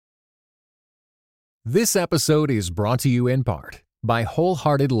This episode is brought to you in part by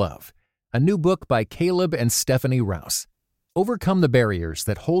Wholehearted Love, a new book by Caleb and Stephanie Rouse. Overcome the barriers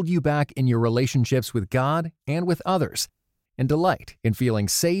that hold you back in your relationships with God and with others, and delight in feeling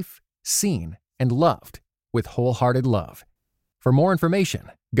safe, seen, and loved with Wholehearted Love. For more information,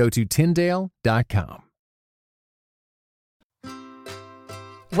 go to Tyndale.com.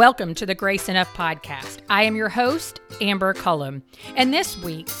 Welcome to the Grace Enough podcast. I am your host, Amber Cullum, and this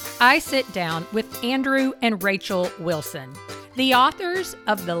week I sit down with Andrew and Rachel Wilson, the authors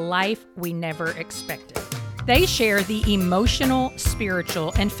of The Life We Never Expected. They share the emotional,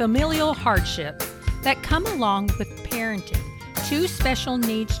 spiritual, and familial hardships that come along with parenting 2 special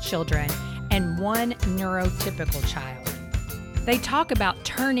needs children and 1 neurotypical child. They talk about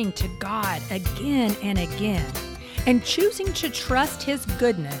turning to God again and again, and choosing to trust His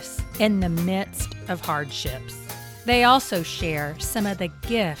goodness in the midst of hardships. They also share some of the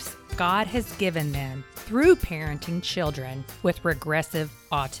gifts God has given them through parenting children with regressive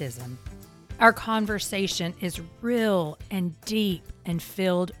autism. Our conversation is real and deep and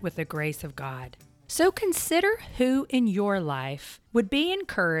filled with the grace of God. So consider who in your life would be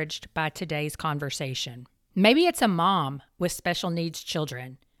encouraged by today's conversation. Maybe it's a mom with special needs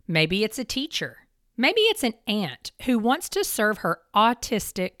children. Maybe it's a teacher. Maybe it's an aunt who wants to serve her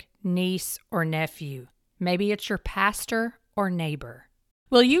autistic niece or nephew. Maybe it's your pastor or neighbor.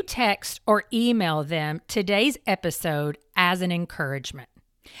 Will you text or email them today's episode as an encouragement?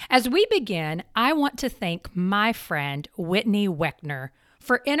 As we begin, I want to thank my friend Whitney Weckner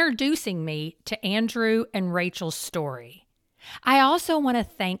for introducing me to Andrew and Rachel's story. I also want to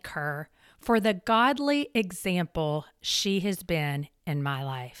thank her for the godly example she has been in my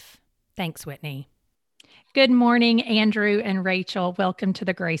life. Thanks, Whitney. Good morning, Andrew and Rachel. Welcome to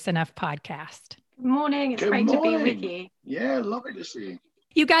the Grace Enough podcast. Good morning. It's great to be with you. Yeah, lovely to see you.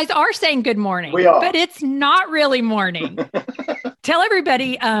 You guys are saying good morning. We are. But it's not really morning. Tell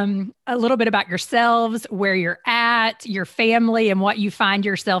everybody a little bit about yourselves, where you're at, your family, and what you find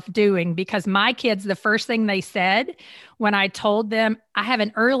yourself doing. Because my kids, the first thing they said when I told them I have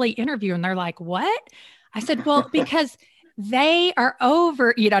an early interview, and they're like, what? I said, well, because they are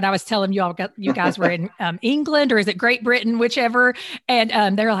over, and I was telling you guys were in England, or is it Great Britain, whichever.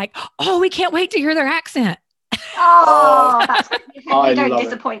 And they're like, oh, we can't wait to hear their accent. Oh, you don't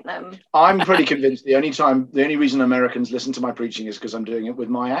disappoint them. I'm pretty convinced the only reason Americans listen to my preaching is because I'm doing it with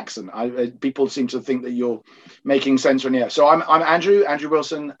my accent. People seem to think that you're making sense when So I'm Andrew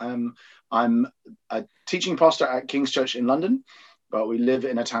Wilson. I'm a teaching pastor at King's Church in London, but we live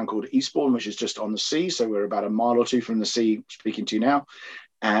in a town called Eastbourne, which is just on the sea. So we're about a mile or 2 from the sea, speaking to you now,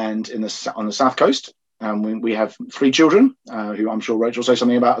 and on the south coast. We have 3 children, who I'm sure Rachel will say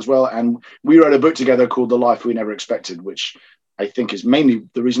something about as well. And we wrote a book together called The Life We Never Expected, which I think is mainly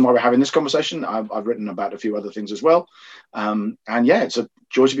the reason why we're having this conversation. I've written about a few other things as well. It's a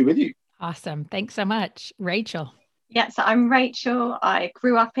joy to be with you. Awesome. Thanks so much. Rachel. Yeah, so I'm Rachel. I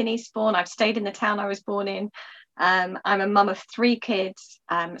grew up in Eastbourne. I've stayed in the town I was born in. I'm a mum of 3 kids.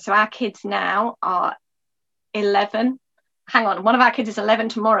 So our kids now are 11. Hang on, one of our kids is 11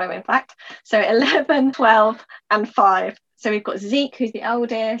 tomorrow, in fact. So 11, 12, and 5. So we've got Zeke, who's the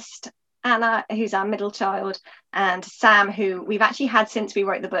oldest, Anna, who's our middle child, and Sam, who we've actually had since we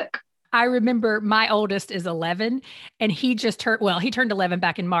wrote the book. I remember my oldest is 11, and he turned 11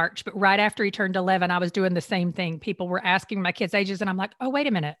 back in March, but right after he turned 11, I was doing the same thing. People were asking my kids' ages, and I'm like, oh, wait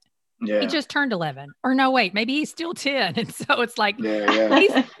a minute. Yeah. He just turned 11. Or no, wait, maybe he's still 10. And so it's like,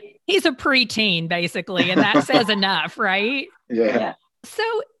 he's a preteen, basically, and that says enough, right? Yeah. So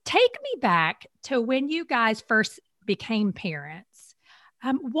take me back to when you guys first became parents.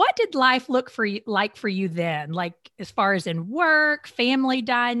 What did life look like for you then? Like as far as in work, family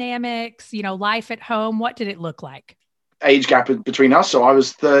dynamics, life at home, what did it look like? Age gap between us. So I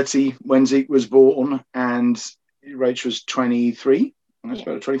was 30 when Zeke was born, and Rach was 23. I was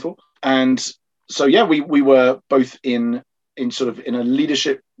about 24. And so, we were both in sort of in a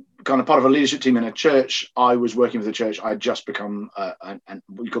leadership, kind of part of a leadership team in a church. I was working with the church. I had just become,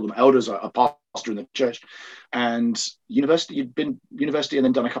 we call them elders, a pastor in the church, and university. You'd been university and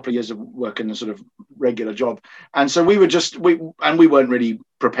then done a couple of years of work in a sort of regular job. And so we weren't really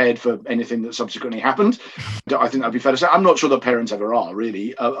prepared for anything that subsequently happened. I think that'd be fair to say. I'm not sure that parents ever are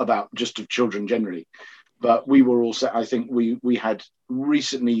really about just of children generally. But we were also, I think we had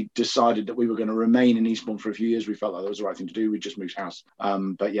recently decided that we were going to remain in Eastbourne for a few years. We felt like that was the right thing to do. We just moved house.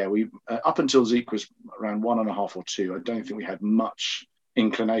 We up until Zeke was around 1.5 or 2, I don't think we had much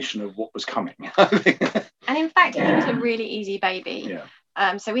inclination of what was coming. And in fact, he was a really easy baby.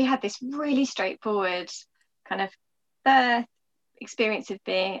 Yeah. So we had this really straightforward kind of birth. experience of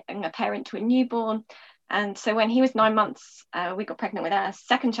being a parent to a newborn. And so when he was 9 months, we got pregnant with our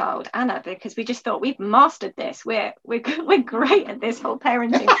second child, Anna, because we just thought we've mastered this. We're great at this whole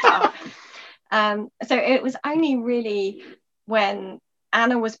parenting stuff. So it was only really when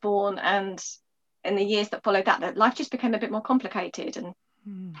Anna was born and in the years that followed that life just became a bit more complicated, and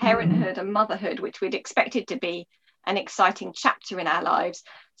parenthood and motherhood, which we'd expected to be an exciting chapter in our lives,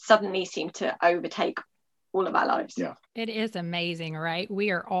 suddenly seemed to overtake all of our lives. Yeah. It is amazing, right? We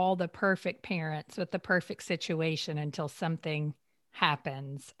are all the perfect parents with the perfect situation until something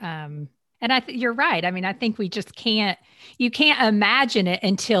happens. And you're right. I mean, I think we just you can't imagine it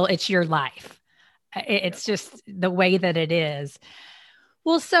until it's your life. It's just the way that it is.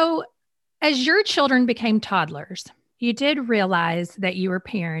 Well, so as your children became toddlers, you did realize that you were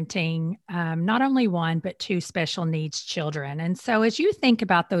parenting not only one, but two special needs children. And so as you think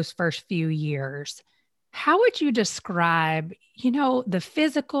about those first few years, how would you describe, the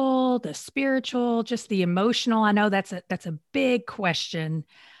physical, the spiritual, just the emotional? I know that's a big question,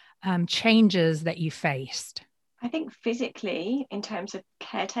 changes that you faced. I think physically, in terms of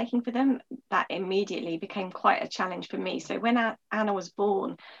caretaking for them, that immediately became quite a challenge for me. So when Anna was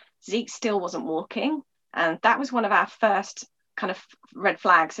born, Zeke still wasn't walking. And that was one of our first kind of red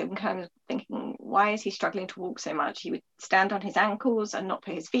flags. So kind of thinking, why is he struggling to walk so much? He would stand on his ankles and not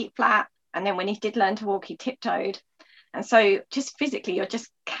put his feet flat. And then when he did learn to walk, he tiptoed. And so just physically, you're just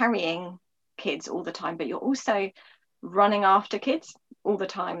carrying kids all the time, but you're also running after kids all the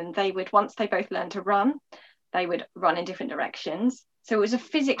time. And once they both learned to run, they would run in different directions. So it was a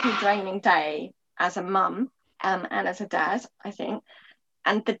physically draining day as a mum and as a dad, I think.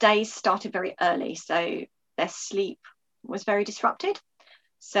 And the days started very early. So their sleep was very disrupted.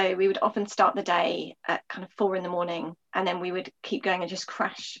 So we would often start the day at kind of 4 a.m, and then we would keep going and just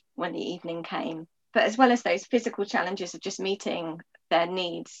crash when the evening came. But as well as those physical challenges of just meeting their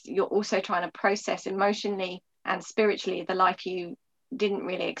needs, you're also trying to process emotionally and spiritually the life you didn't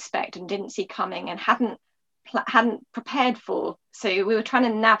really expect and didn't see coming and hadn't prepared for. So we were trying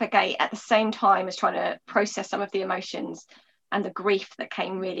to navigate at the same time as trying to process some of the emotions and the grief that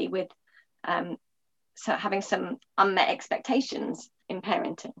came really with so having some unmet expectations in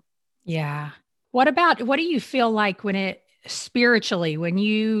parenting. Yeah. What do you feel like spiritually, when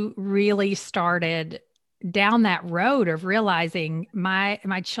you really started down that road of realizing my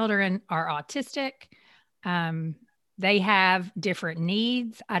children are autistic, they have different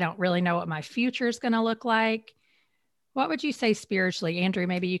needs, I don't really know what my future is going to look like. What would you say spiritually? Andrew,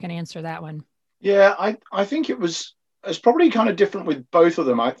 maybe you can answer that one. Yeah, I think it's probably kind of different with both of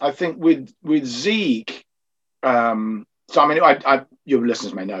them. I think with Zeke, so I mean, your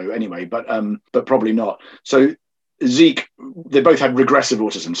listeners may know anyway, but probably not. So Zeke, they both had regressive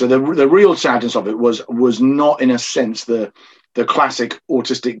autism. So the real sadness of it was not, in a sense, the classic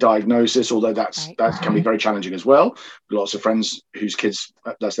autistic diagnosis, although that can be very challenging as well. Lots of friends whose kids,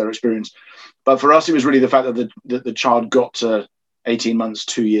 that's their experience. But for us, it was really the fact that the child got to 18 months,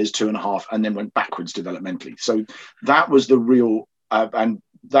 2 years, 2.5, and then went backwards developmentally. So that was the real, and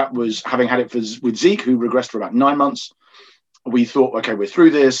that was having had it with Zeke, who regressed for about 9 months. We thought, okay, we're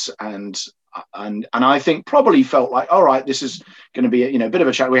through this, and I think probably felt like, all right, this is going to be a bit of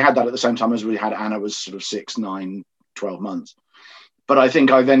a chat. We had that at the same time as we had Anna was sort of 6, 9, 12 months. But I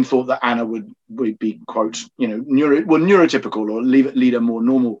think I then thought that Anna would be, quote, neurotypical, or lead a more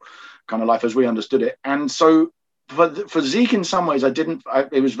normal kind of life as we understood it. And so for Zeke, in some ways,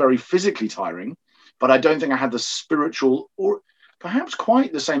 it was very physically tiring, but I don't think I had the spiritual or perhaps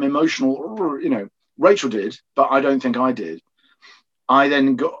quite the same emotional, or, Rachel did, but I don't think I did. I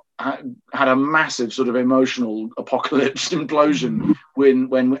then had a massive sort of emotional apocalypse implosion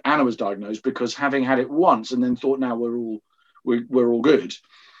when Anna was diagnosed, because having had it once and then thought, now we're all good.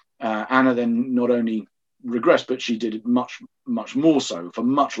 Anna then not only regressed, but she did it much, much more so for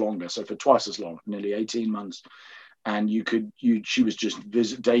much longer. So for twice as long, nearly 18 months. And she was just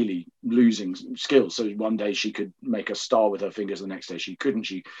daily losing skills. So one day she could make a star with her fingers, the next day she couldn't.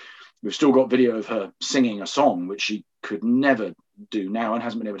 We've still got video of her singing a song, which she could never do now and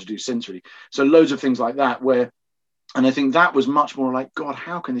hasn't been able to do since, really. So loads of things like that and I think that was much more like, God,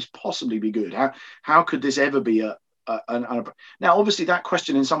 how can this possibly be good? How could this ever be now, obviously, that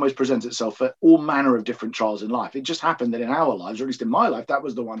question in some ways presents itself for all manner of different trials in life. It just happened that in our lives, or at least in my life, that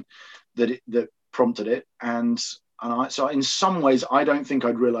was the one that prompted it. And so in some ways, I don't think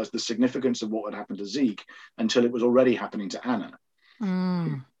I'd realized the significance of what had happened to Zeke until it was already happening to Anna.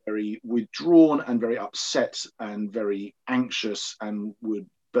 Very withdrawn and very upset and very anxious, and would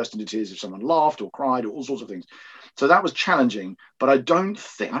burst into tears if someone laughed or cried or all sorts of things. So that was challenging, but I don't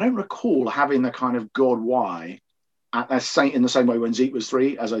recall having the kind of God, why in the same way when Zeke was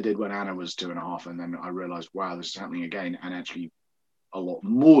 3 as I did when Anna was 2.5, and then I realised, wow, this is happening again, and actually a lot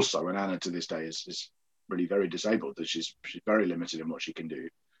more so. And Anna to this day is really very disabled. That she's very limited in what she can do.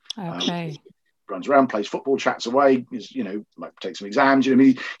 Okay. Runs around, plays football, chats away, like takes some exams. I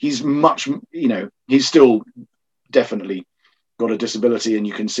mean, he's much, he's still definitely got a disability, and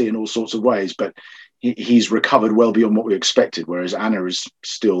you can see in all sorts of ways, but he's recovered well beyond what we expected, whereas Anna is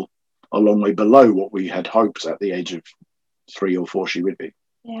still a long way below what we had hoped at the age of 3 or 4 she would be.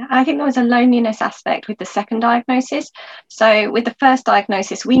 Yeah, I think there was a loneliness aspect with the second diagnosis. So with the first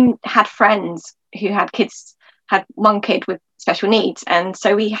diagnosis, we had friends who had one kid with special needs, and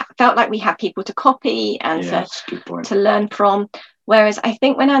so we felt like we had people to copy and to learn from. Whereas I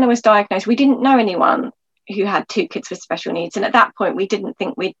think when Anna was diagnosed, we didn't know anyone who had 2 kids with special needs, and at that point we didn't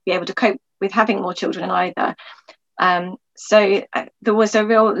think we'd be able to cope with having more children either. So there was a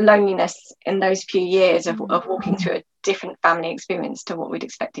real loneliness in those few years of walking through a different family experience to what we'd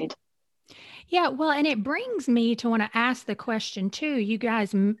expected. Yeah, well, and it brings me to want to ask the question too. You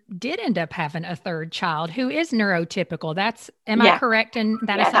guys did end up having a third child who is neurotypical. Am I correct in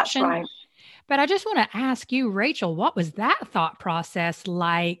that assumption? That's right. But I just want to ask you, Rachel, what was that thought process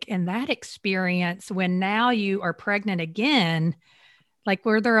like in that experience when now you are pregnant again? Like,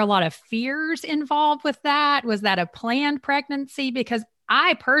 were there a lot of fears involved with that? Was that a planned pregnancy? Because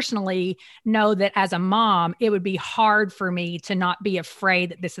I personally know that as a mom, it would be hard for me to not be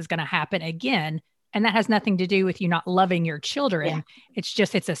afraid that this is going to happen again. And that has nothing to do with you not loving your children. Yeah.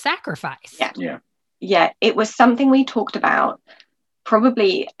 It's a sacrifice. Yeah. It was something we talked about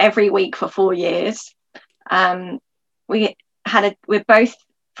probably every week for 4 years. We're both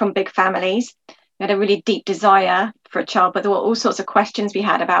from big families. We had a really deep desire for a child, but there were all sorts of questions we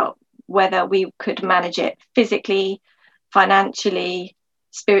had about whether we could manage it physically, financially,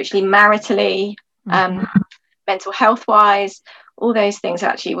 spiritually, maritally, mental health wise. All those things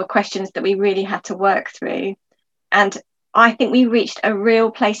actually were questions that we really had to work through. And I think we reached a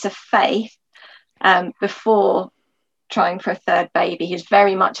real place of faith before trying for a third baby. He's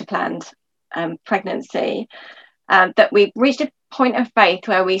very much a planned pregnancy, that we reached a point of faith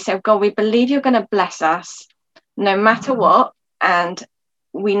where we said, God, we believe you're going to bless us no matter what, and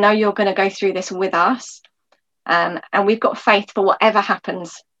we know you're going to go through this with us, and we've got faith for whatever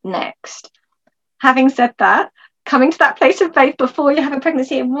happens next. Having said that, coming to that place of faith before you have a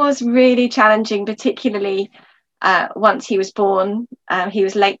pregnancy, it was really challenging, particularly once he was born. He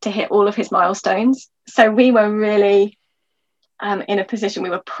was late to hit all of his milestones, so we were really in a position, we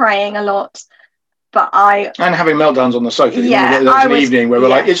were praying a lot. And having meltdowns on the sofa in the evening where we're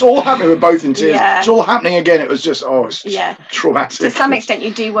like, it's all happening, we're both in tears, it's all happening again. It was just, traumatic. To some extent,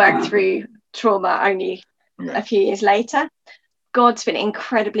 you do work through trauma only a few years later. God's been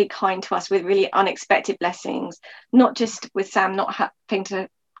incredibly kind to us with really unexpected blessings, not just with Sam not having to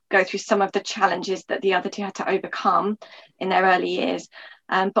go through some of the challenges that the other 2 had to overcome in their early years,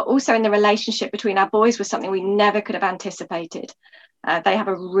 but also in the relationship between our boys was something we never could have anticipated. They have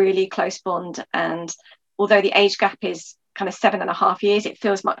a really close bond, and although the age gap is kind of 7.5 years, it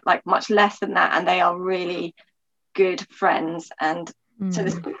feels much less than that, and they are really good friends. And so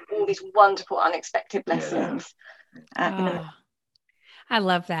there's all these wonderful unexpected blessings. I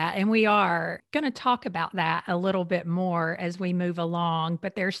love that. And we are going to talk about that a little bit more as we move along.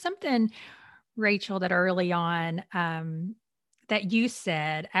 But there's something, Rachel, that early on that you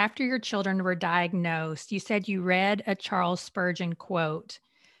said after your children were diagnosed. You said you read a Charles Spurgeon quote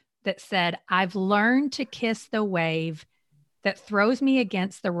that said, "I've learned to kiss the wave that throws me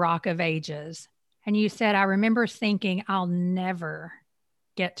against the rock of ages." And you said, "I remember thinking I'll never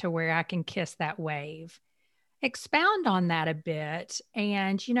get to where I can kiss that wave." Expound on that a bit,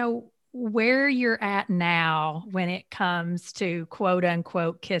 and where you're at now when it comes to quote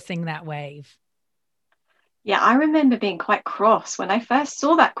unquote kissing that wave. Yeah, I remember being quite cross when I first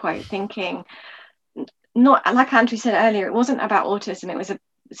saw that quote, thinking, not like Andrew said earlier, it wasn't about autism, it was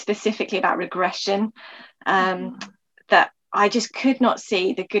specifically about regression, that I just could not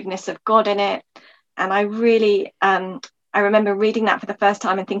see the goodness of God in it. And I really, I remember reading that for the first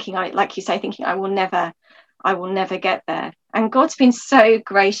time and thinking, like you say, thinking I will never get there. And God's been so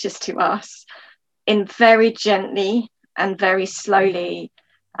gracious to us in very gently and very slowly,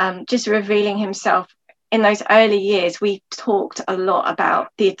 just revealing himself. In those early years, we talked a lot about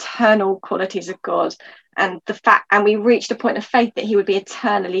the eternal qualities of God and we reached a point of faith that he would be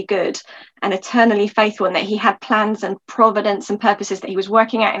eternally good and eternally faithful, and that he had plans and providence and purposes that he was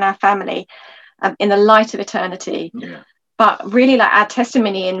working out in our family in the light of eternity. Yeah. But really, like, our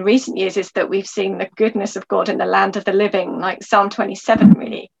testimony in recent years is that we've seen the goodness of God in the land of the living, like Psalm 27,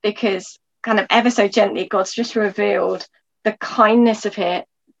 really, because kind of ever so gently, God's just revealed the kindness of it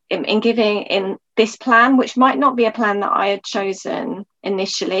in giving in this plan, which might not be a plan that I had chosen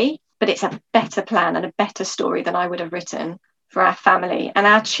initially, but it's a better plan and a better story than I would have written for our family. And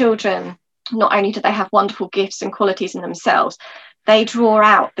our children, not only do they have wonderful gifts and qualities in themselves, they draw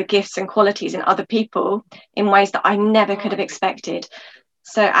out the gifts and qualities in other people in ways that I never could have expected.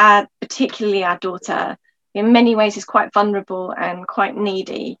 So particularly our daughter, in many ways is quite vulnerable and quite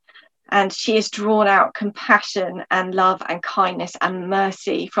needy. And she has drawn out compassion and love and kindness and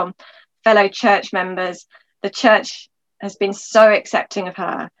mercy from fellow church members. The church has been so accepting of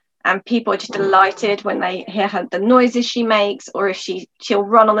her, and people are just delighted when they hear the noises she makes, or if she'll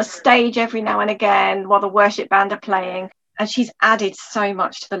run on the stage every now and again while the worship band are playing. And she's added so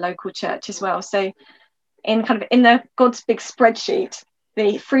much to the local church as well. So in the God's big spreadsheet,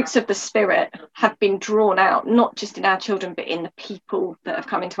 the fruits of the Spirit have been drawn out, not just in our children, but in the people that have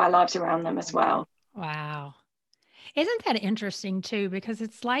come into our lives around them as well. Wow. Isn't that interesting too? Because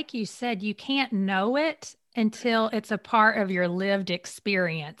it's like you said, you can't know it until it's a part of your lived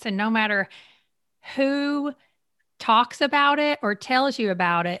experience. And no matter who talks about it or tells you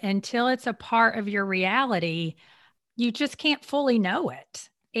about it, until it's a part of your reality, you just can't fully know it.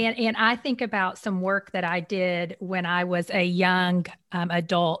 And I think about some work that I did when I was a young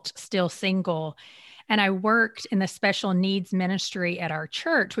adult, still single. And I worked in the special needs ministry at our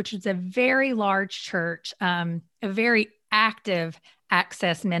church, which is a very large church, a very active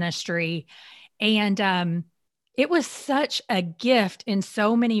access ministry. And it was such a gift in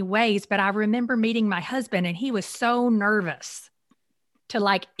so many ways. But I remember meeting my husband, and he was so nervous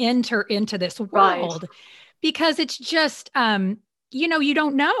to enter into this world, because it's just, you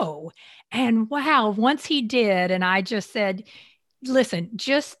don't know. And wow, once he did, and I just said, listen,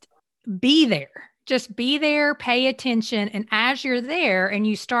 just be there. Just be there, pay attention. And as you're there and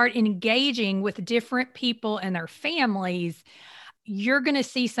you start engaging with different people and their families, you're going to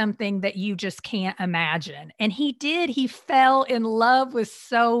see something that you just can't imagine. And he did. He fell in love with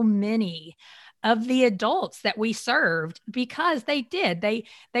so many of the adults that we served, because they did.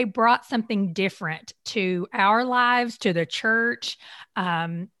 They brought something different to our lives, to the church,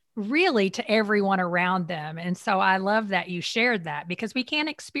 really to everyone around them. And so I love that you shared that, because we can't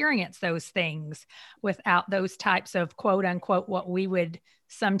experience those things without those types of quote unquote, what we would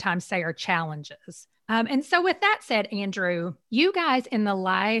sometimes say are challenges. And so with that said, Andrew, you guys in The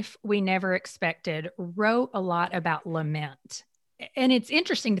Life We Never Expected wrote a lot about lament. And it's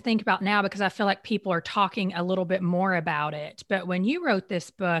interesting to think about now, because I feel like people are talking a little bit more about it. But when you wrote this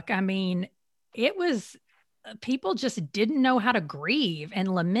book, I mean, it was, people just didn't know how to grieve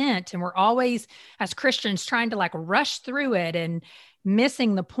and lament. And we're always, as Christians, trying to rush through it and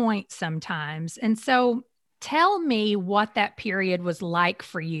missing the point sometimes. And so tell me what that period was like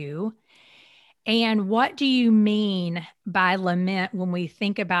for you. And what do you mean by lament when we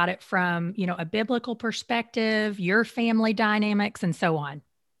think about it from, a biblical perspective, your family dynamics, and so on?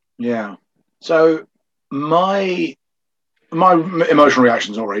 Yeah. So my emotional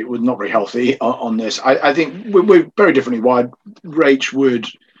reactions were not very healthy on this. I think we're very differently wired. Rach would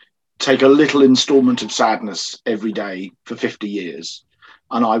take a little installment of sadness every day for 50 years,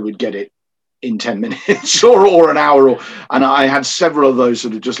 and I would get it in 10 minutes or an hour, and I had several of those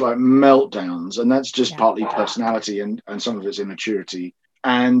sort of just meltdowns, and that's just partly personality and some of it's immaturity.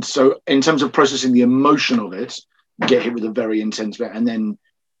 And so in terms of processing the emotion of it, get hit with a very intense bit, and then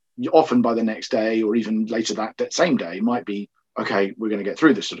often by the next day or even later that same day might be, okay, we're going to get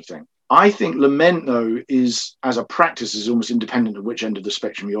through this sort of thing. I think lament, though, is as a practice is almost independent of which end of the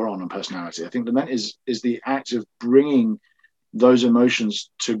spectrum you're on personality. I think lament is the act of bringing those emotions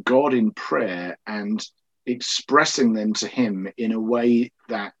to God in prayer and expressing them to him in a way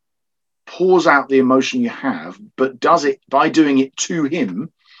that pours out the emotion you have, but does it by doing it to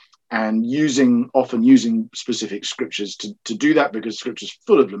him, and often using specific scriptures to do that, because scripture's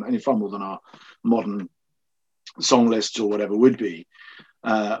full of them, and far more than our modern song lists or whatever would be.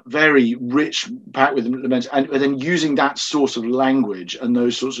 Very rich, packed with laments, and then using that sort of language and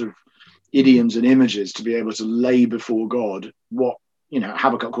those sorts of idioms and images to be able to lay before God what,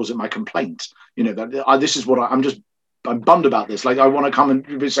 Habakkuk calls it my complaint. This is what I'm bummed about this. I want to come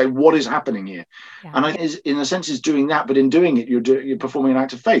and say, what is happening here? Yeah. And in a sense, is doing that, but in doing it, you're performing an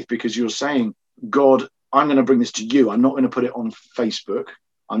act of faith, because you're saying, God, I'm going to bring this to you. I'm not going to put it on Facebook.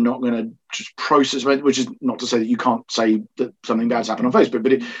 I'm not going to just process it, which is not to say that you can't say that something bad's happened on Facebook,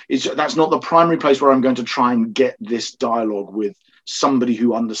 but that's not the primary place where I'm going to try and get this dialogue with somebody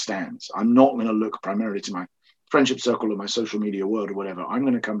who understands. I'm not going to look primarily to my friendship circle or my social media world or whatever. I'm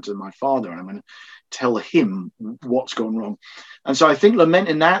going to come to my Father and I'm going to tell him what's gone wrong. And so I think lament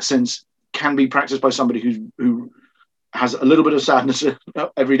in that sense can be practiced by somebody who has a little bit of sadness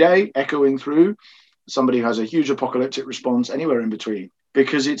every day echoing through, somebody who has a huge apocalyptic response, anywhere in between,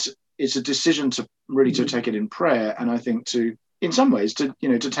 because it's a decision to really to take it in prayer. And I think to, in some ways, to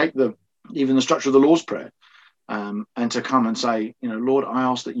take even the structure of the Lord's Prayer, and to come and say, Lord, I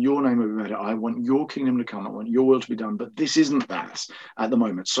ask that your name will be made. I want your kingdom to come. I want your will to be done. But this isn't that at the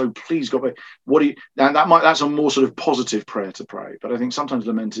moment. So please, God, that's a more sort of positive prayer to pray. But I think sometimes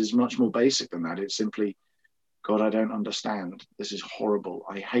lament is much more basic than that. It's simply, God, I don't understand. This is horrible.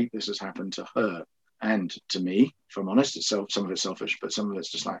 I hate this has happened to her and to me. If I'm honest, some of it's selfish, but some of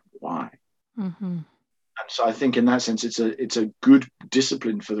it's just like, why? Mm-hmm. And so I think in that sense, it's a good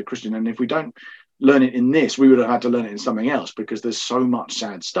discipline for the Christian. And if we don't learn it in this, we would have had to learn it in something else, because there's so much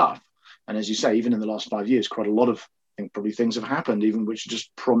sad stuff. And as you say, even in the last 5 years, quite a lot of, I think, probably things have happened, even which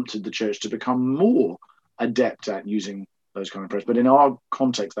just prompted the church to become more adept at using those kind of prayers. But in our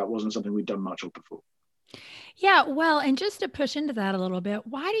context, that wasn't something we'd done much of before. Yeah, well, and just to push into that a little bit,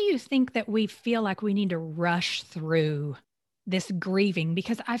 why do you think that we feel like we need to rush through this grieving?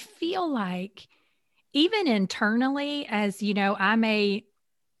 Because I feel like even internally, as I may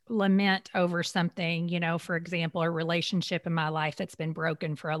lament over something, for example, a relationship in my life that's been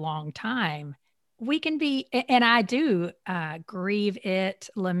broken for a long time, we can be, and I do grieve it,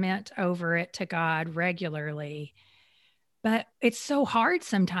 lament over it to God regularly. But it's so hard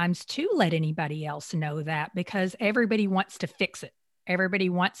sometimes to let anybody else know that, because everybody wants to fix it. Everybody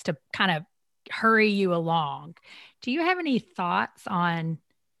wants to kind of hurry you along. Do you have any thoughts on,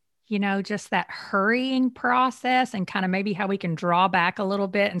 just that hurrying process, and kind of maybe how we can draw back a little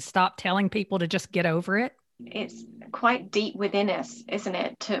bit and stop telling people to just get over it? It's quite deep within us, isn't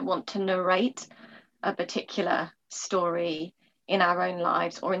it, to want to narrate a particular story in our own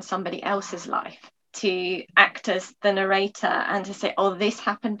lives or in somebody else's life, to act as the narrator and to say, oh, this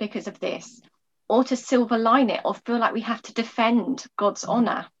happened because of this, or to silver line it, or feel like we have to defend God's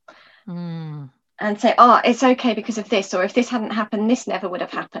honor and say, oh, it's okay because of this, or if this hadn't happened, this never would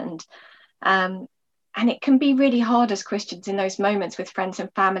have happened. And it can be really hard as Christians in those moments with friends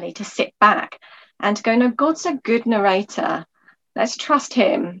and family to sit back and to go, no, God's a good narrator. Let's trust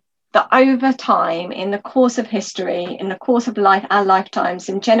him that over time, in the course of history, in the course of life, our lifetimes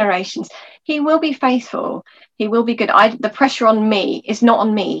and generations, he will be faithful. He will be good. The pressure on me is not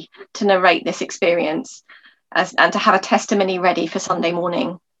on me to narrate this experience and to have a testimony ready for Sunday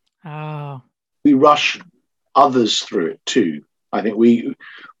morning. Oh. We rush others through it too. I think we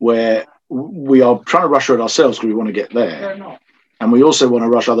are trying to rush through it ourselves because we want to get there. And we also want to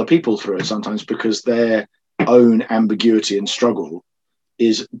rush other people through it sometimes because their own ambiguity and struggle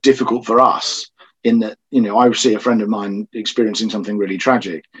is difficult for us, in that, I see a friend of mine experiencing something really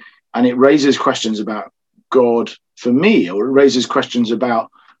tragic, and it raises questions about God for me, or it raises questions about,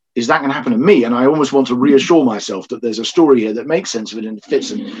 is that going to happen to me? And I almost want to reassure myself that there's a story here that makes sense of it and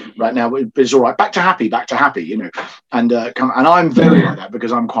fits. And right now it's all right. Back to happy. And I'm very like that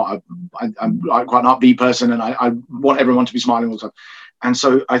because I'm quite an upbeat person, and I want everyone to be smiling all the time. And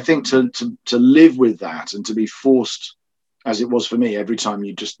so I think to live with that, and to be forced, as it was for me, every time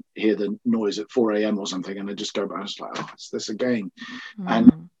you just hear the noise at 4 a.m. or something, and I just go back, I was like, oh, it's this again.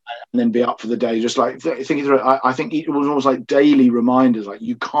 And then be up for the day, just like thinking through it. I think it was almost like daily reminders, like,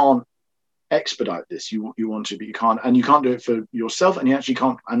 you can't expedite this. You want to, but you can't. And you can't do it for yourself, and you actually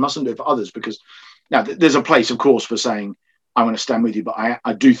can't and mustn't do it for others, because now there's a place, of course, for saying, I want to stand with you, but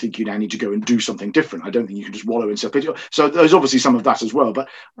I do think you now need to go and do something different. I don't think you can just wallow in self-pity. So there's obviously some of that as well, but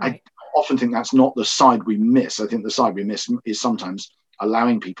right. I often think that's not the side we miss. I think the side we miss is sometimes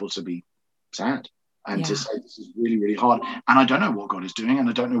allowing people to be sad and to say, this is really, really hard, and I don't know what God is doing, and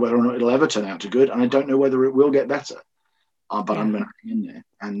I don't know whether or not it'll ever turn out to good, and I don't know whether it will get better, but I'm going to hang in there,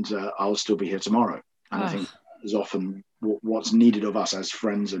 and I'll still be here tomorrow. And I think is often what's needed of us as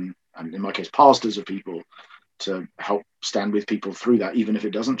friends, and in my case, pastors of people, to help stand with people through that, even if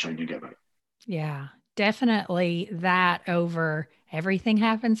it doesn't change and get better. Yeah, definitely that over everything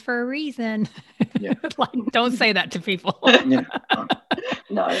happens for a reason. Yeah. Like, don't say that to people. Yeah.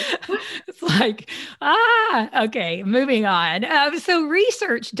 No. It's like, okay, moving on. So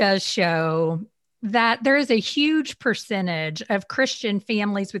research does show that there is a huge percentage of Christian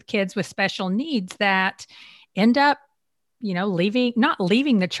families with kids with special needs that end up, not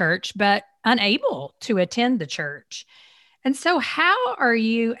leaving the church, but unable to attend the church. And so how are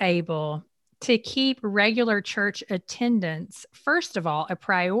you able to keep regular church attendance, first of all, a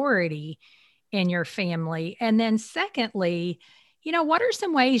priority in your family? And then secondly, what are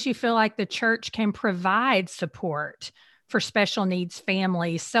some ways you feel like the church can provide support for special needs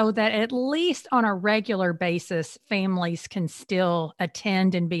families so that at least on a regular basis, families can still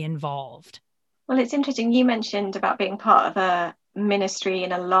attend and be involved? Well, it's interesting. You mentioned about being part of a ministry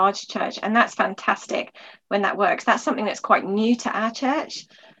in a large church, and that's fantastic when that works. That's something that's quite new to our church.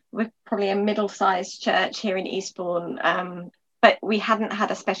 We're probably a middle-sized church here in Eastbourne, but we hadn't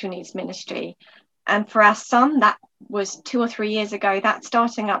had a special needs ministry. And for our son, that was 2 or 3 years ago. That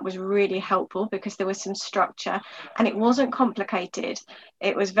starting up was really helpful because there was some structure and it wasn't complicated.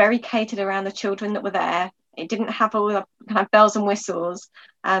 It was very catered around the children that were there. It didn't have all the kind of bells and whistles,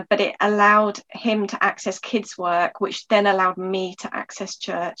 but it allowed him to access kids' work, which then allowed me to access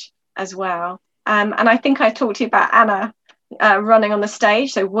church as well. And I think I talked to you about Anna running on the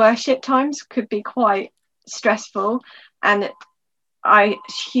stage. So worship times could be quite stressful. And I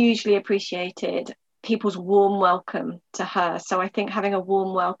hugely appreciated people's warm welcome to her. So I think having a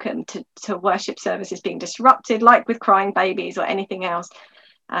warm welcome to worship services being disrupted, like with crying babies or anything else,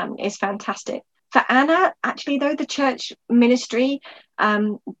 is fantastic. For Anna, actually, though, the church ministry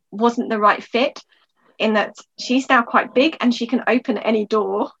wasn't the right fit in that she's now quite big and she can open any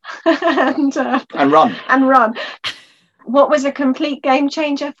door and run. What was a complete game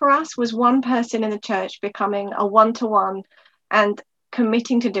changer for us was one person in the church becoming a one-to-one and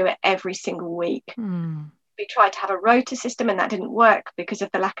committing to do it every single week. We tried to have a rota system and that didn't work because of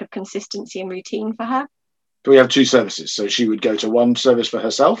the lack of consistency and routine for her. We have 2 services, so she would go to one service for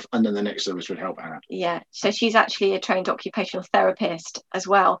herself and then the next service would help Anna. Yeah, so she's actually a trained occupational therapist as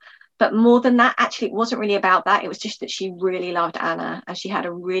well. But more than that, actually, it wasn't really about that. It was just that she really loved Anna and she had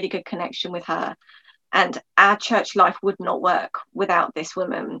a really good connection with her. And our church life would not work without this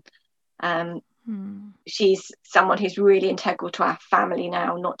woman. She's someone who's really integral to our family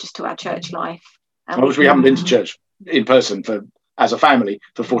now, not just to our church life. Which we haven't been to church in person as a family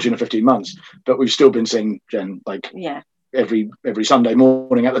for 14 or 15 months, but we've still been seeing Jen every Sunday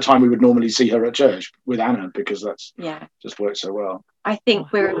morning at the time we would normally see her at church with Anna, because that's just worked so well. I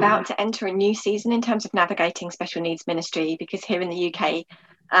think we're about to enter a new season in terms of navigating special needs ministry, because here in the UK,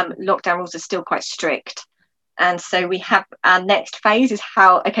 lockdown rules are still quite strict. And so we have our next phase is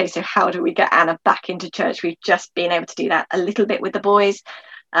how do we get Anna back into church? We've just been able to do that a little bit with the boys,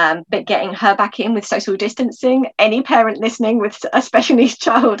 but getting her back in with social distancing, any parent listening with a special needs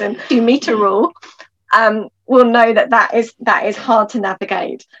child and 2-meter rule will know that is hard to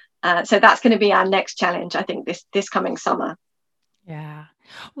navigate. So that's going to be our next challenge, I think, this coming summer. Yeah.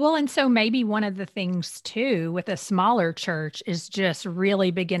 Well, and so maybe one of the things too with a smaller church is just really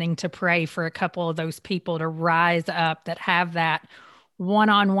beginning to pray for a couple of those people to rise up that have that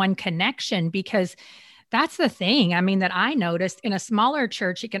one-on-one connection, because that's the thing. I mean, that I noticed in a smaller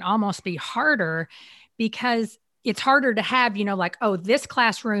church, it can almost be harder because it's harder to have, like, oh, this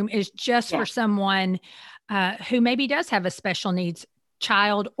classroom is just for someone who maybe does have a special needs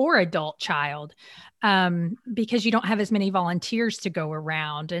child or adult child, because you don't have as many volunteers to go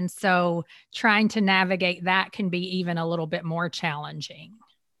around. And so trying to navigate that can be even a little bit more challenging.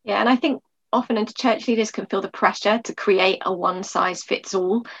 Yeah. And I think often church leaders can feel the pressure to create a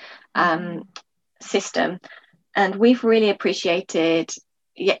one-size-fits-all system. And we've really appreciated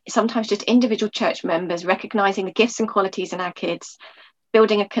sometimes just individual church members recognizing the gifts and qualities in our kids,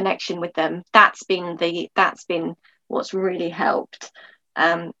 building a connection with them. That's been what's really helped.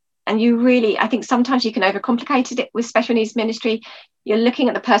 And I think sometimes you can overcomplicate it with special needs ministry. You're looking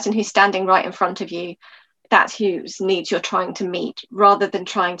at the person who's standing right in front of you. That's whose needs you're trying to meet, rather than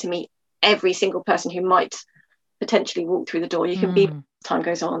trying to meet every single person who might potentially walk through the door. You can be, as time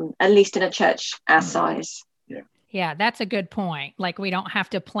goes on, at least in a church our size. Yeah, that's a good point. Like, we don't have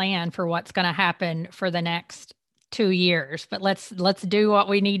to plan for what's going to happen for the next 2 years, but let's do what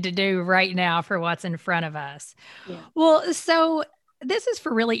we need to do right now for what's in front of us. Yeah. Well, so this is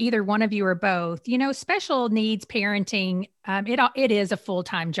for really either one of you or both. Special needs parenting, it is a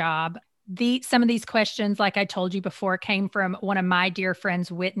full-time job. Some of these questions, like I told you before, came from one of my dear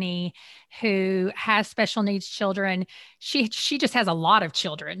friends, Whitney, who has special needs children. She just has a lot of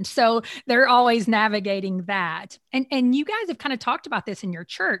children, so they're always navigating that. And you guys have kind of talked about this in your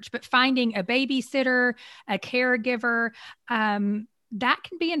church, but finding a babysitter, a caregiver, that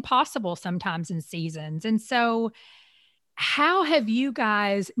can be impossible sometimes in seasons. And so, how have you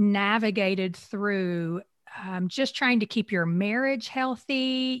guys navigated through just trying to keep your marriage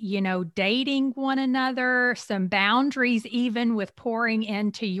healthy, dating one another, some boundaries, even with pouring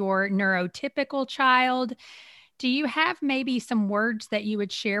into your neurotypical child? Do you have maybe some words that you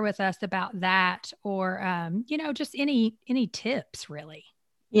would share with us about that, or, just any tips really?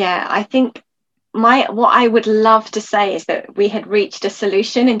 Yeah, I think what I would love to say is that we had reached a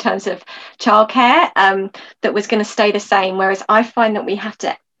solution in terms of childcare that was going to stay the same. Whereas I find that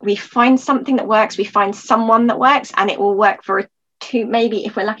we find something that works, we find someone that works, and it will work for maybe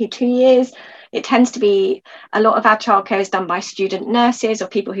if we're lucky 2 years. It tends to be a lot of our childcare is done by student nurses or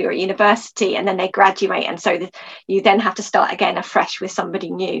people who are at university, and then they graduate, and so you then have to start again afresh with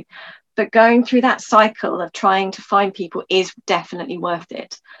somebody new. But going through that cycle of trying to find people is definitely worth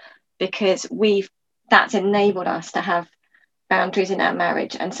it, because that's enabled us to have boundaries in our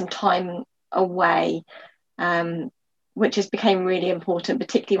marriage and some time away, which has become really important,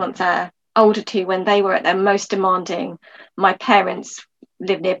 particularly once our older two, when they were at their most demanding. My parents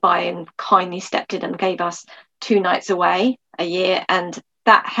lived nearby and kindly stepped in and gave us 2 nights away a year, and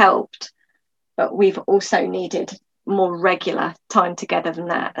that helped. But we've also needed more regular time together than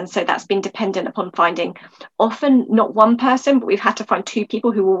that, and so that's been dependent upon finding often not one person, but we've had to find 2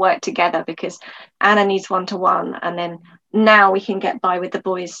 people who will work together, because Anna needs one-to-one, and then now we can get by with the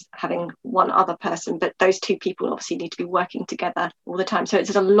boys having one other person, but those 2 people obviously need to be working together all the time. So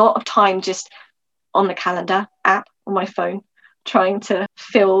it's a lot of time just on the calendar app on my phone trying to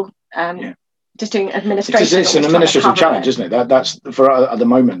fill just doing administration. It's an administrative challenge, isn't it? That's for at the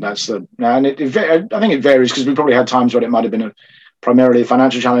moment. That's the, and I think it varies, because we probably had times when it might have been primarily a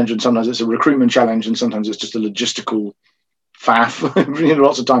financial challenge, and sometimes it's a recruitment challenge, and sometimes it's just a logistical faff.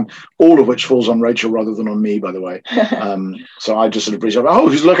 Lots of time, all of which falls on Rachel rather than on me, by the way. So I just sort of breeze over. Oh,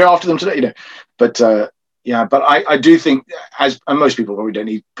 who's looking after them today? But but I do think, and most people probably don't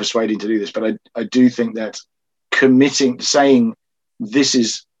need persuading to do this, but I do think that committing, saying this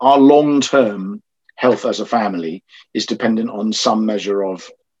is our long-term health as a family is dependent on some measure of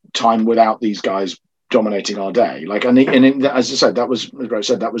time without these guys dominating our day. As I said, that was, as Rose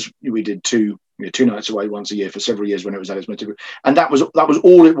said, we did 2 nights away once a year for several years when it was at its most, and that was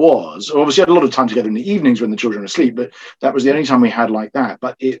all it was. Obviously, we had a lot of time together in the evenings when the children were asleep, but that was the only time we had like that.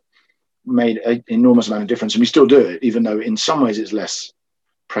 But it made an enormous amount of difference, and we still do it, even though in some ways it's less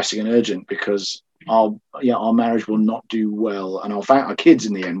pressing and urgent, because our marriage will not do well, and our kids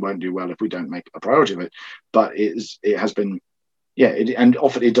in the end won't do well if we don't make a priority of it. But it has been, and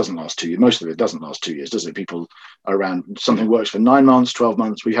often it doesn't last 2 years. Most of it doesn't last 2 years, does it? People are around, something works for 9 months, 12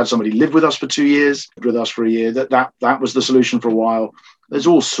 months. We had somebody live with us for 2 years, with us for a year. That was the solution for a while. There's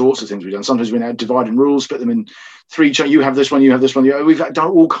all sorts of things we've done. Sometimes we now divide in rules, split them in 3. You have this one, you have this one. We've done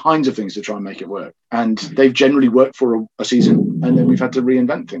all kinds of things to try and make it work, and they've generally worked for a season, and then we've had to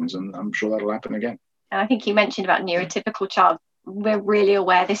reinvent things, and I'm sure that'll happen again. And I think you mentioned about neurotypical child. We're really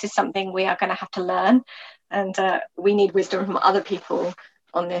aware this is something we are going to have to learn, and we need wisdom from other people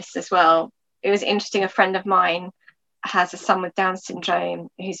on this as well. It was interesting. A friend of mine has a son with Down syndrome.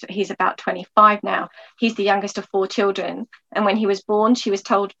 He's about 25 now. He's the youngest of 4 children. And when he was born, she was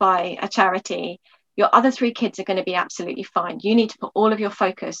told by a charity, your other 3 kids are going to be absolutely fine. You need to put all of your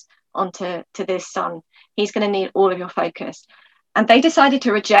focus onto this son. He's going to need all of your focus. And they decided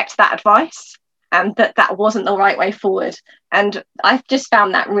to reject that advice, and that wasn't the right way forward. And I've just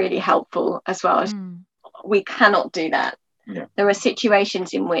found that really helpful as well. We cannot do that. Yeah. There are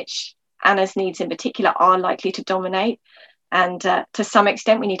situations in which Anna's needs in particular are likely to dominate, and to some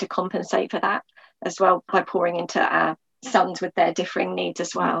extent we need to compensate for that as well by pouring into our sons with their differing needs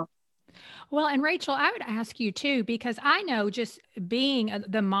as well. Well, and Rachel, I would ask you too, because I know, just being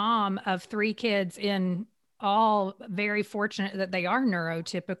the mom of 3 kids, in all very fortunate that they are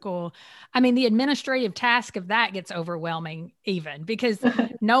neurotypical. I mean, the administrative task of that gets overwhelming, even, because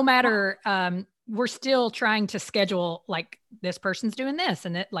no matter, we're still trying to schedule, like, this person's doing this,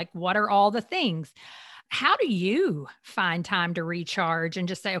 and what are all the things? How do you find time to recharge and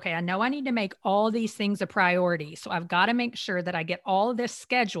just say, okay, I know I need to make all these things a priority, so I've got to make sure that I get all of this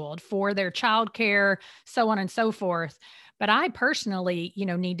scheduled for their childcare, so on and so forth. But I personally,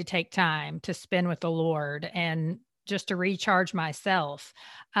 need to take time to spend with the Lord and just to recharge myself.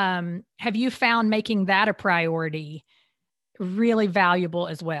 Have you found making that a priority really valuable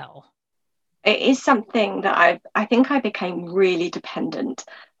as well? It is something that I think I became really dependent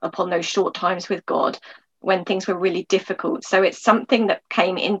upon those short times with God when things were really difficult. So it's something that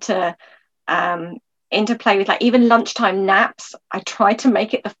came into play with, like, even lunchtime naps. I tried to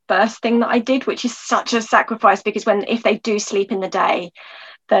make it the first thing that I did, which is such a sacrifice, because if they do sleep in the day,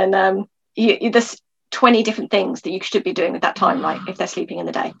 then there's 20 different things that you should be doing at that time, like if they're sleeping in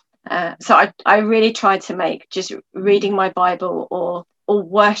the day. So I really tried to make just reading my Bible or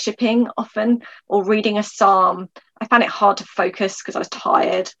worshipping often, or reading a psalm. I found it hard to focus because I was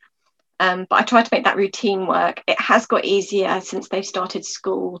tired. But I tried to make that routine work. It has got easier since they've started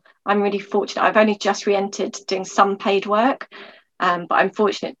school. I'm really fortunate. I've only just re-entered doing some paid work, but I'm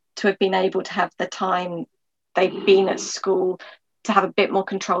fortunate to have been able to have the time they've been at school to have a bit more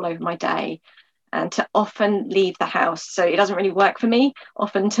control over my day, and to often leave the house. So it doesn't really work for me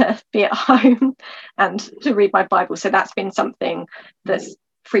often to be at home and to read my Bible. So that's been something that's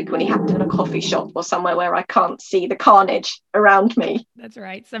frequently happened in a coffee shop or somewhere where I can't see the carnage around me. That's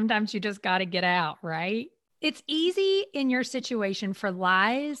right. Sometimes you just got to get out, right? It's easy in your situation for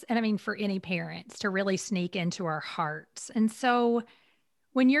lies, and I mean for any parents, to really sneak into our hearts. And so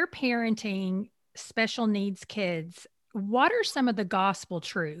when you're parenting special needs kids, what are some of the gospel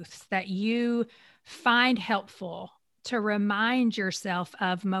truths that you find helpful to remind yourself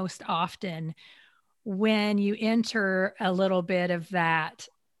of most often when you enter a little bit of that,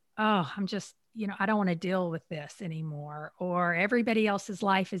 oh, I'm just, I don't want to deal with this anymore, or everybody else's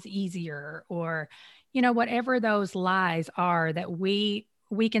life is easier, or, whatever those lies are that we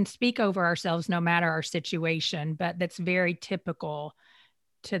can speak over ourselves no matter our situation, but that's very typical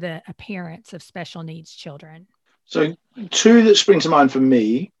to the appearance of special needs children? So two that spring to mind for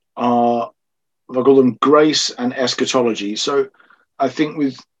me are, I call them grace and eschatology. So I think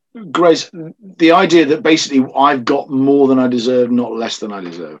with grace, the idea that basically I've got more than I deserve, not less than I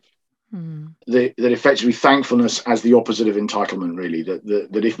deserve. That effectively thankfulness as the opposite of entitlement, really.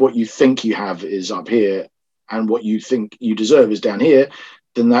 That if what you think you have is up here and what you think you deserve is down here,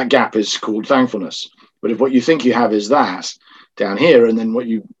 then that gap is called thankfulness. But if what you think you have is that down here, and then what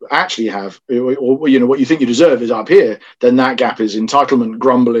you actually have, or what you think you deserve is up here, then that gap is entitlement,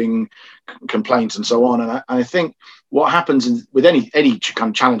 grumbling, complaints, and so on. And I think what happens with any kind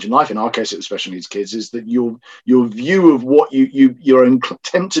of challenge in life, in our case, with special needs kids, is that your view of what you're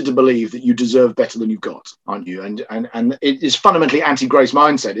tempted to believe that you deserve better than you've got, aren't you? And it is fundamentally anti-grace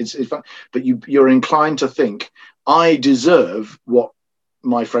mindset. It's fun, but you're inclined to think I deserve what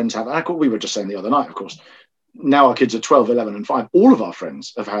my friends have. And we were just saying the other night, of course. Now our kids are 12, 11 and 5. All of our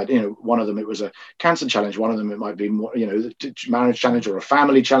friends have had, one of them, it was a cancer challenge. One of them, it might be more, marriage challenge or a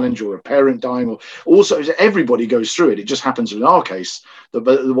family challenge or a parent dying, or also everybody goes through it. It just happens in our case that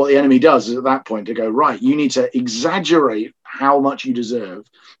what the enemy does is at that point to go, right, you need to exaggerate how much you deserve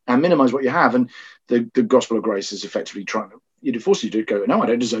and minimize what you have. And the gospel of grace is effectively trying to force you to go, no, I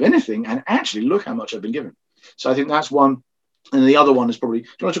don't deserve anything. And actually look how much I've been given. So I think that's one. And the other one is probably, do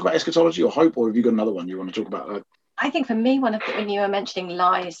you want to talk about eschatology or hope, or have you got another one you want to talk about? I think for me, when you were mentioning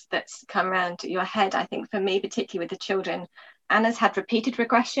lies that's come around your head, I think for me, particularly with the children, Anna's had repeated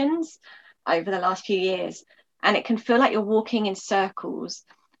regressions over the last few years, and it can feel like you're walking in circles,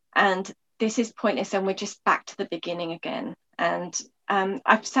 and this is pointless, and we're just back to the beginning again. And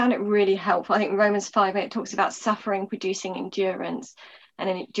I've found it really helpful. I think Romans 5, it talks about suffering producing endurance, and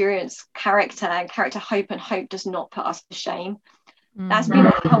an endurance character, and character hope, and hope does not put us to shame. That's been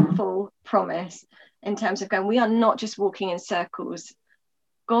a helpful promise in terms of going, we are not just walking in circles.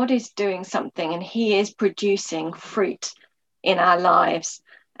 God is doing something, and he is producing fruit in our lives,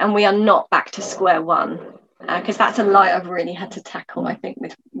 and we are not back to square one, because that's a lie I've really had to tackle, I think,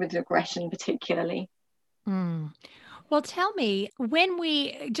 with regression particularly. Well, tell me, when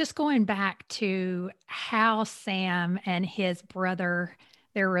we, just going back to how Sam and his brother,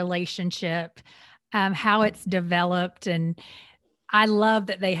 their relationship, how it's developed, and I love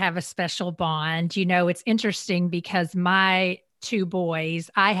that they have a special bond. It's interesting because my two boys,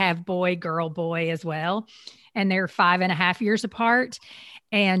 I have boy, girl, boy as well, and they're 5.5 years apart.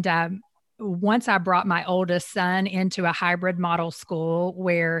 And once I brought my oldest son into a hybrid model school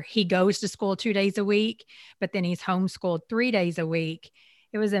where he goes to school 2 days a week, but then he's homeschooled 3 days a week.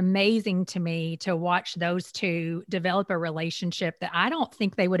 It was amazing to me to watch those two develop a relationship that I don't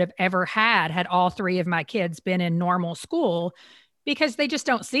think they would have ever had all three of my kids been in normal school, because they just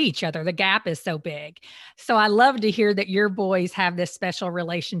don't see each other. The gap is so big. So I love to hear that your boys have this special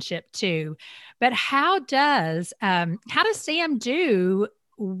relationship too. But how does Sam do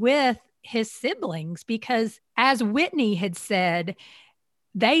with his siblings? Because as Whitney had said,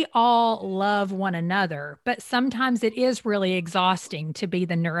 they all love one another, but sometimes it is really exhausting to be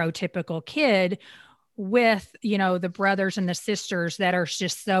the neurotypical kid with, the brothers and the sisters that are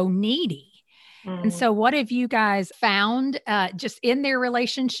just so needy. And so what have you guys found just in their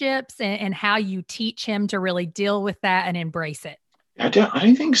relationships, and how you teach him to really deal with that and embrace it? I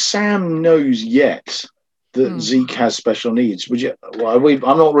don't think Sam knows yet that Zeke has special needs. I'm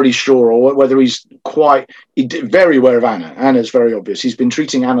not really sure, or whether he's very aware of Anna. Anna's very obvious. He's been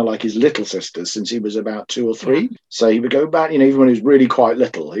treating Anna like his little sister since he was about 2 or 3. Yeah. So he would go back, even when he was really quite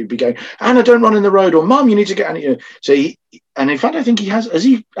little, he'd be going, Anna, don't run in the road, or Mum, you need to get Anna. So and in fact, I think has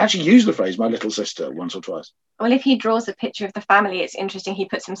he actually used the phrase, my little sister, once or twice? Well, if he draws a picture of the family, it's interesting. He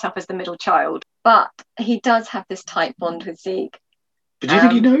puts himself as the middle child, but he does have this tight bond with Zeke. But do you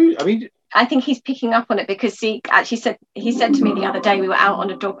think he knows? I mean, I think he's picking up on it, because Zeke actually said to me the other day, we were out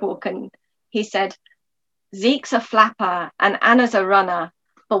on a dog walk, and he said, Zeke's a flapper and Anna's a runner,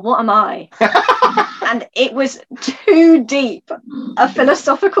 but what am I? And it was too deep a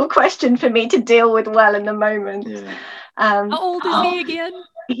philosophical question for me to deal with well in the moment. Yeah. How old is he again?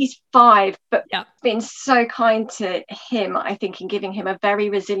 He's 5, but been so kind to him, I think, in giving him a very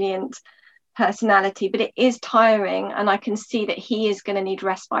resilient personality. But it is tiring, and I can see that he is going to need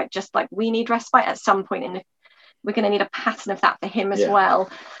respite, just like we need respite at some point, and we're going to need a pattern of that for him as well.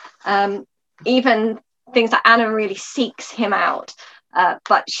 Even things like Anna really seeks him out,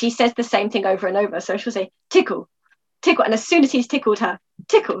 but she says the same thing over and over. So she'll say, tickle, tickle, and as soon as he's tickled her,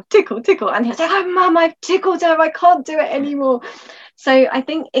 tickle, tickle, tickle, and he'll say, oh mum, I've tickled her, I can't do it anymore. So I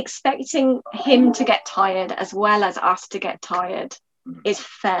think expecting him to get tired as well as us to get tired is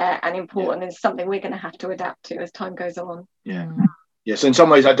fair and important, and something we're going to have to adapt to as time goes on. Yes, in some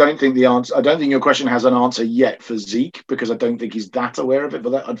ways, I don't think your question has an answer yet for Zeke, because I don't think he's that aware of it.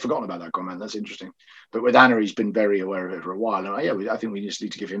 But I'd forgotten about that comment. That's interesting. But with Anna, he's been very aware of it for a while. And I think we just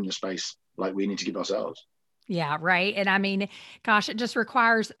need to give him the space like we need to give ourselves. Yeah, right. And I mean, gosh, it just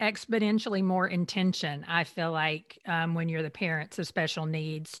requires exponentially more intention, I feel like, when you're the parents of special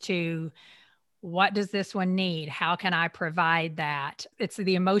needs, to what does this one need? How can I provide that? It's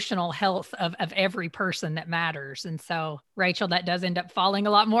the emotional health of every person that matters. And so, Rachel, that does end up falling a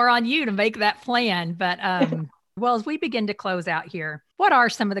lot more on you to make that plan. But well, as we begin to close out here, what are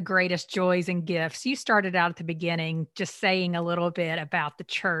some of the greatest joys and gifts? You started out at the beginning just saying a little bit about the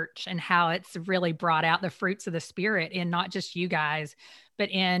church and how it's really brought out the fruits of the Spirit in not just you guys,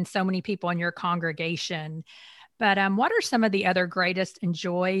 but in so many people in your congregation. But what are some of the other greatest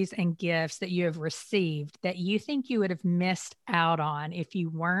joys and gifts that you have received that you think you would have missed out on if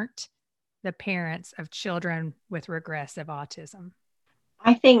you weren't the parents of children with regressive autism?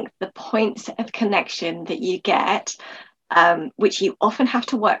 I think the points of connection that you get, which you often have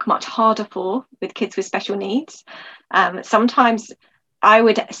to work much harder for with kids with special needs. Sometimes I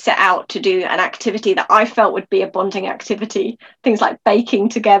would set out to do an activity that I felt would be a bonding activity, things like baking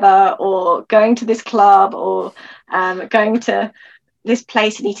together or going to this club or going to this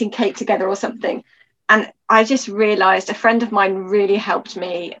place and eating cake together or something. And I just realized a friend of mine really helped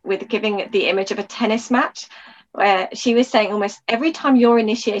me with giving the image of a tennis match, where she was saying almost every time you're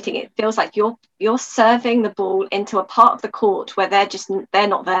initiating, it feels like you're serving the ball into a part of the court where they're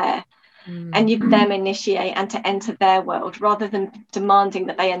not there. And you them initiate and to enter their world rather than demanding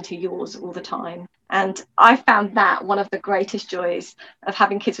that they enter yours all the time. And I found that one of the greatest joys of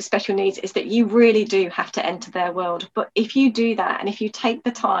having kids with special needs is that you really do have to enter their world. But if you do that, and if you take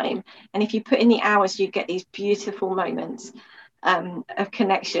the time, and if you put in the hours, you get these beautiful moments of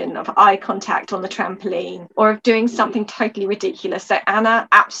connection, of eye contact on the trampoline, or of doing something totally ridiculous. So Anna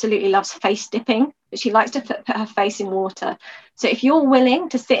absolutely loves face dipping, but she likes to put her face in water. So if you're willing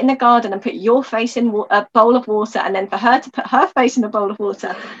to sit in the garden and put your face in a bowl of water, and then for her to put her face in a bowl of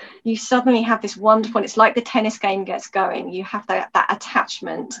water, you suddenly have this wonderful, and it's like the tennis game gets going. You have that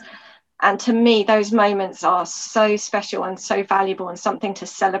attachment. And to me, those moments are so special and so valuable and something to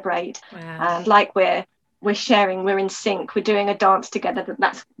celebrate. Wow. And like we're sharing, we're in sync, we're doing a dance together.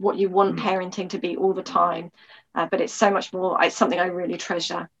 That's what you want parenting to be all the time. But it's so much more. It's something I really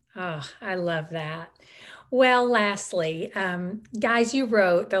treasure. Oh, I love that. Well, lastly, guys, you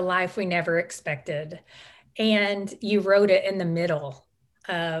wrote The Life We Never Expected, and you wrote it in the middle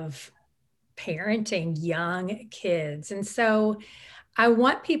of parenting young kids. And so I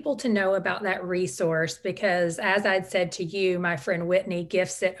want people to know about that resource because, as I'd said to you, my friend Whitney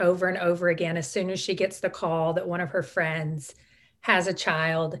gifts it over and over again as soon as she gets the call that one of her friends has a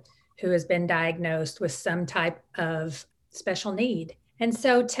child who has been diagnosed with some type of special need. And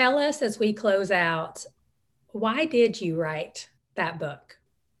so tell us as we close out, why did you write that book?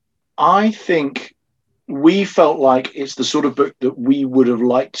 I think we felt like it's the sort of book that we would have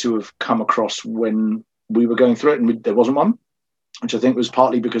liked to have come across when we were going through it, and there wasn't one, which I think was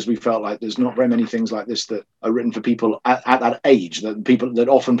partly because we felt like there's not very many things like this that are written for people at that age, that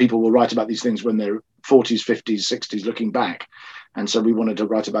often people will write about these things when they're 40s, 50s, 60s looking back. And so we wanted to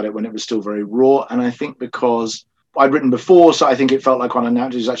write about it when it was still very raw. And I think because I'd written before, so I think it felt like one of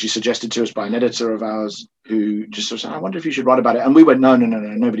it was actually suggested to us by an editor of ours who just sort of said, I wonder if you should write about it. And we went, no,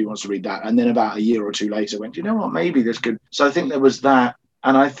 nobody wants to read that. And then about a year or two later went, you know what, maybe this could. So I think there was that.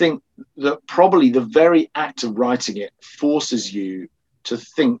 And I think that probably the very act of writing it forces you to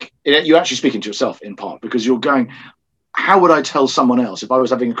think, you're actually speaking to yourself in part, because you're going, how would I tell someone else? If I was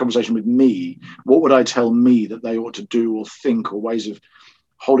having a conversation with me, what would I tell me that they ought to do or think, or ways of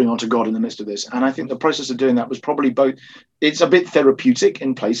holding on to God in the midst of this. And I think the process of doing that was probably both, it's a bit therapeutic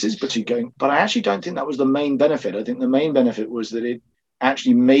in places, but I actually don't think that was the main benefit. I think the main benefit was that it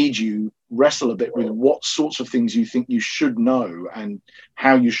actually made you wrestle a bit with what sorts of things you think you should know and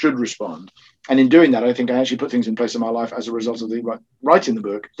how you should respond. And in doing that, I think I actually put things in place in my life as a result of writing the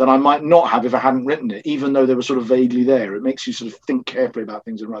book that I might not have if I hadn't written it, even though they were sort of vaguely there. It makes you sort of think carefully about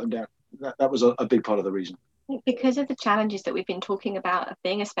things and write them down. That was a big part of the reason. Because of the challenges that we've been talking about of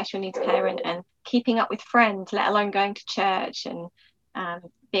being a special needs parent and keeping up with friends, let alone going to church and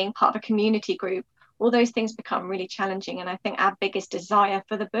being part of a community group, all those things become really challenging. And I think our biggest desire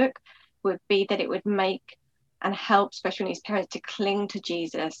for the book would be that it would make and help special needs parents to cling to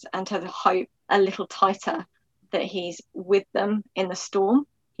Jesus and to the hope a little tighter, that he's with them in the storm,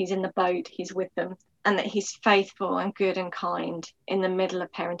 he's in the boat, he's with them, and that he's faithful and good and kind in the middle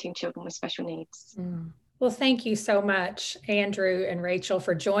of parenting children with special needs. Well, thank you so much, Andrew and Rachel,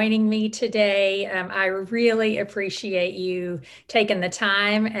 for joining me today. I really appreciate you taking the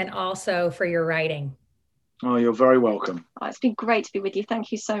time and also for your writing. Oh, you're very welcome. Oh, it's been great to be with you.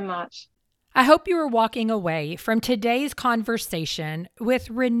 Thank you so much. I hope you are walking away from today's conversation with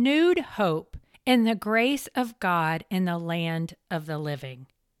renewed hope in the grace of God in the land of the living.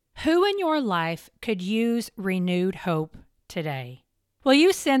 Who in your life could use renewed hope today? Will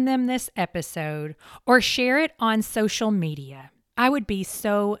you send them this episode or share it on social media? I would be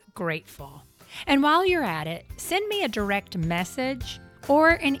so grateful. And while you're at it, send me a direct message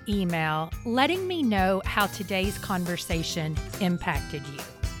or an email letting me know how today's conversation impacted you.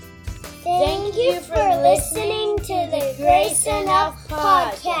 Thank you for listening to the Grace Enough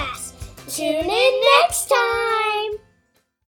podcast. Tune in next time.